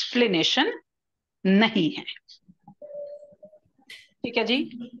एक्सप्लेनेशन नहीं है। ठीक है जी।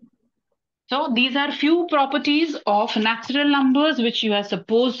 So these are few properties of natural numbers which you are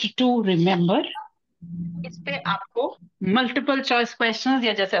supposed to remember. इस पे आपको मल्टीपल चॉइस क्वेश्चंस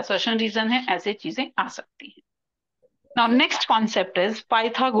या जैसे असर्शन रीजन है ऐसे चीजें आ सकती हैं। Now next concept is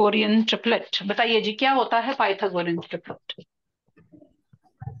Pythagorean triplet. बताइए जी क्या होता है Pythagorean triplet?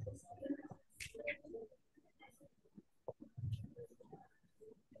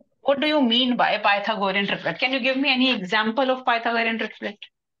 What do you mean by Pythagorean triplet? Can you give me any example of Pythagorean triplet?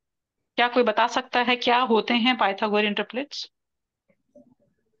 क्या कोई बता सकता है क्या होते हैं पाइथागोरियन ट्रिपलेट्स?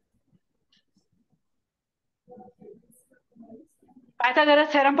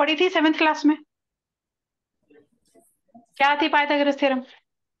 पाइथागोरस थ्योरम पढ़ी थी 7th क्लास में। क्या थी पाइथागोरस थ्योरम?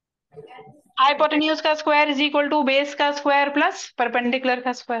 हाइपोटेन्यूज का square is equal to base का स्क्वायर प्लस परपेंडिकुलर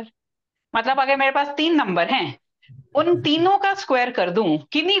का स्क्वायर। मतलब अगर मेरे पास 3 नंबर हैं, उन तीनों का स्क्वायर कर दूं,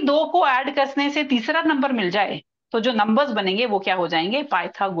 किन्हीं दो को ऐड करने से तीसरा नंबर मिल जाए, तो जो नंबर्स बनेंगे वो क्या हो जाएंगे?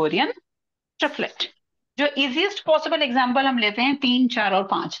 Pythagorean triplet. जो इजीएस्ट पॉसिबल एग्जांपल हम लेते हैं 3, 4 और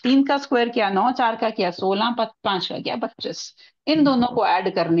 5। 3 का स्क्वायर किया 9, 4 का किया 16, 5 का किया 25। इन दोनों को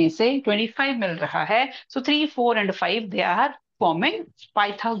ऐड करने से 25 मिल रहा है। सो 3, 4 and 5 they are forming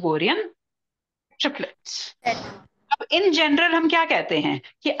Pythagorean triplets. अब इन जनरल हम क्या कहते हैं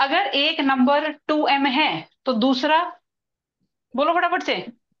कि अगर एक नंबर 2m है तो दूसरा, बोलो फटाफट से,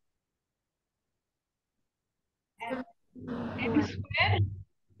 m square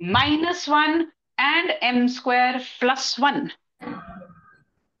 -1 and m square +1।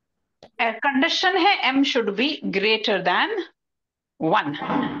 Condition है m should be greater than 1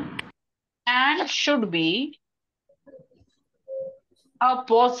 and should be a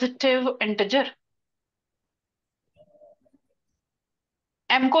positive integer।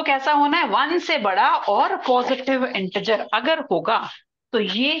 m को कैसा होना है? 1 से बड़ा और पॉजिटिव इंटीजर अगर होगा तो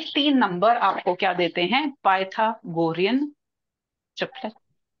ये 3 नंबर आपको क्या देते हैं? Pythagorean triplet.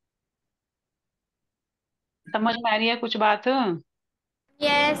 समझ में आ रही है कुछ बात?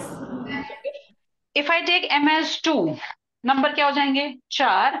 Yes. If I take m as 2, number क्या हो जाएंगे?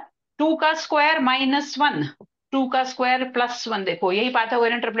 4। 2 का स्क्वायर -1, 2 का स्क्वायर +1। देखो यही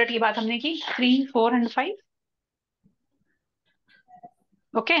पाइथागोरियन ट्रिपलेट की बात हमने की, 3, 4 एंड 5।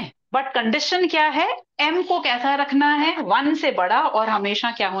 ओके, बट कंडीशन क्या है? m को कैसा रखना है? 1 से बड़ा और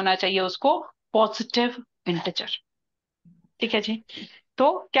हमेशा क्या होना चाहिए उसको? Positive integer. ठीक है जी।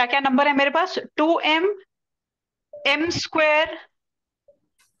 तो क्या क्या नंबर है मेरे पास? 2m, m square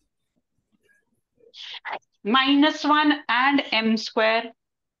 -1 and m square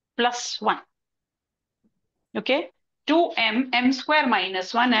 +1। Okay, 2m, m square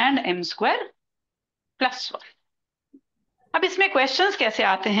 -1 and m square +1। अब इसमें क्वेश्चंस कैसे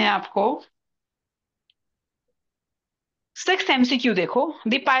आते हैं आपको? 6th MCQ देखो,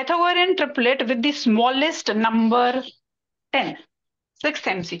 the Pythagorean triplet with the smallest number 10। 6th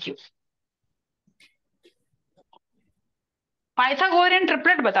MCQ, Pythagorean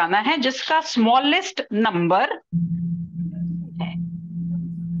triplet बताना है जिसका स्मॉलेस्ट नंबर है।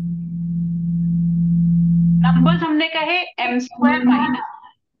 नंबर्स हमने कहे m square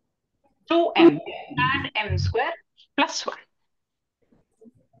 -2m and m square +1।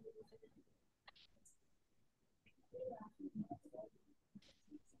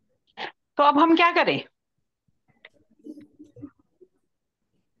 तो अब हम क्या करें?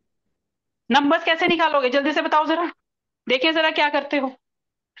 नंबर्स कैसे निकालोगे? जल्दी से बताओ जरा, देखिए जरा क्या करते हो,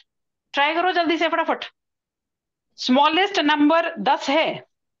 ट्राई करो जल्दी से फटाफट। स्मॉलेस्ट नंबर 10 है।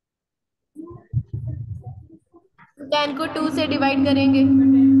 10 को 2 से डिवाइड करेंगे।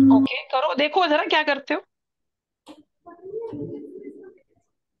 ओके करो, देखो जरा क्या करते हो।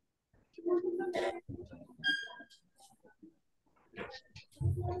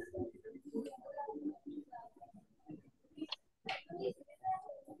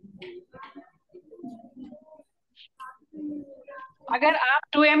 अगर आप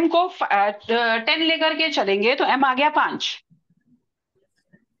 2m को 10 लेकर के चलेंगे तो m आ गया 5।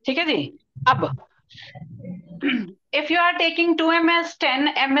 ठीक है जी। अब if you are taking 2m as 10,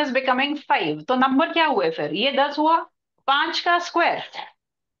 m is becoming 5, तो नंबर क्या हुए फिर? ये 10 हुआ। 5 का square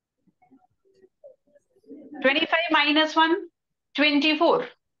 25 -1 24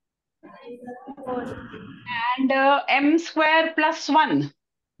 and m square +1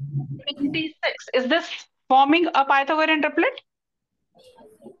 26। Is this forming a Pythagorean triplet?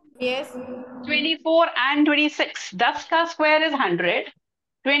 Yes. 24 and 26, 10 का स्क्वायर इज 100,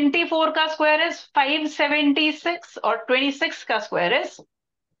 24 का स्क्वायर इज 576 और 26 का square is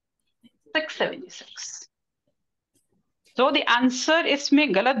 676। So the answer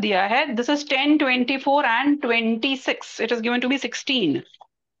इसमें गलत दिया है. This is 10, 24 and 26. It is given to be 16.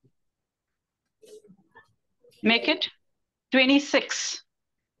 Make it 26.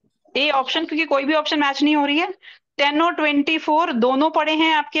 A option, क्योंकि कोई भी ऑप्शन मैच नहीं हो रही है. 10 और 24 दोनों पड़े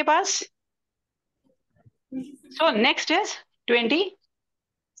हैं आपके पास. So next is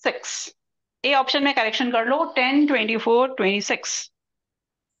 26. A option में करेक्शन कर लो. 10, 24, 26.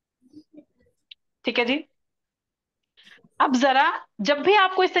 ठीक है जी. अब जरा, जब भी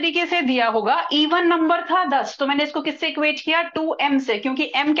आपको इस तरीके से दिया होगा, इवन नंबर था 10, तो मैंने इसको किससे इक्वेट किया? 2m से,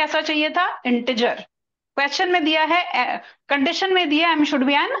 क्योंकि m कैसा चाहिए था? इंटीजर. क्वेश्चन में दिया है, कंडीशन में दिया m should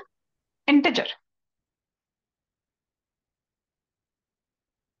be N integer.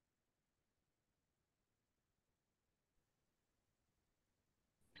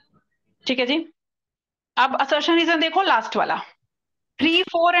 ठीक है जी. अब असर्शन रीजन देखो, लास्ट वाला. 3,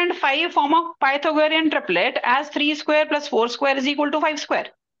 4 and 5 form a Pythagorean triplet as 3 square plus 4 square is equal to 5 square.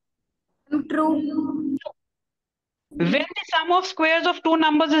 True. When the sum of squares of two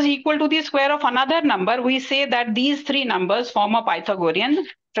numbers is equal to the square of another number, we say that these three numbers form a Pythagorean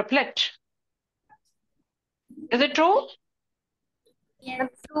triplet. Is it true?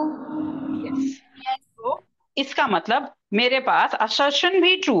 True. Yes. तो इसका मतलब मेरे पास assertion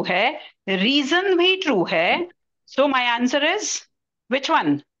भी true है, reason भी true है. So my answer is which one?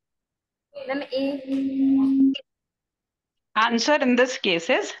 Ma'am A. Answer in this case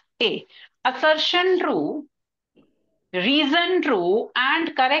is A. Assertion true, reason true,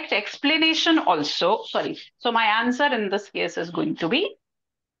 and correct explanation also. Sorry. So my answer in this case is going to be.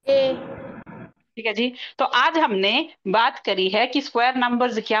 ए। ठीक है जी. तो आज हमने बात करी है कि square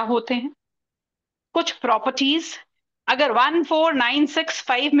numbers क्या होते हैं, कुछ प्रॉपर्टीज. अगर 1, 4, 9, 6,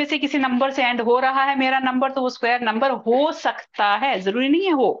 5 में से किसी नंबर से एंड हो रहा है मेरा नंबर, तो वो स्क्वायर नंबर हो सकता है, जरूरी नहीं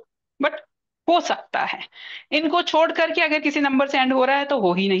है हो, बट हो सकता है. इनको छोड़ करके अगर किसी नंबर से एंड हो रहा है तो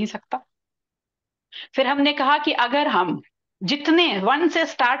हो ही नहीं सकता. फिर हमने कहा कि अगर हम जितने 1 से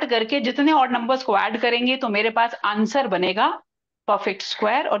स्टार्ट करके जितने ऑड नंबर्स को ऐड करेंगे तो मेरे पास आंसर बनेगा परफेक्ट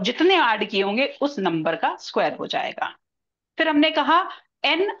स्क्वायर, और जितने ऐड किए होंगे उस नंबर का स्क्वायर हो जाएगा. फिर हमने कहा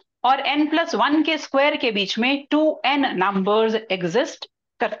n और n+1 के स्क्वायर के बीच में 2n नंबर्स एग्जिस्ट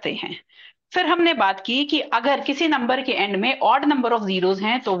करते हैं. फिर हमने बात की कि अगर किसी नंबर के एंड में ऑड नंबर ऑफ जीरोस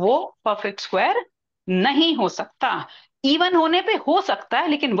हैं तो वो परफेक्ट स्क्वायर नहीं हो सकता. इवन होने पे हो सकता है,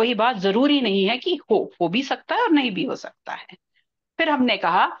 लेकिन वही बात, जरूरी नहीं है कि हो भी सकता है और नहीं भी हो सकता है. फिर हमने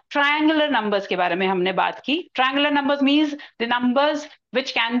कहा ट्रायंगुलर नंबर्स के बारे में हमने बात की. Triangular numbers means the numbers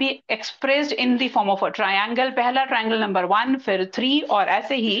which can be expressed in the form of a triangle. पहला ट्रायंगल नंबर 1, फिर 3, और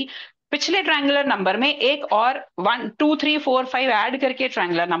ऐसे ही पिछले ट्रायंगुलर नंबर में एक और 1, 2, 3, 4, 5 ऐड करके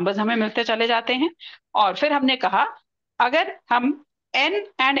ट्रायंगुलर नंबर्स हमें मिलते चले जाते हैं. और फिर हमने कहा अगर हम n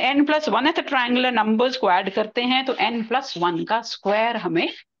and n+1 triangular numbers को ऐड करते हैं तो n+1 का स्क्वायर हमें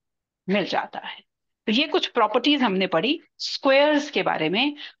मिल जाता है. तो ये कुछ प्रॉपर्टीज हमने पढ़ी स्क्वायर्स के बारे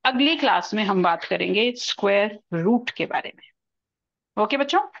में. अगली क्लास में हम बात करेंगे स्क्वायर रूट के बारे में. ओके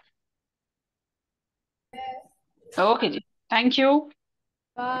बच्चों. Okay ji. Thank you.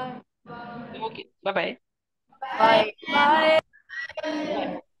 Bye. Okay, bye bye. Bye. Bye.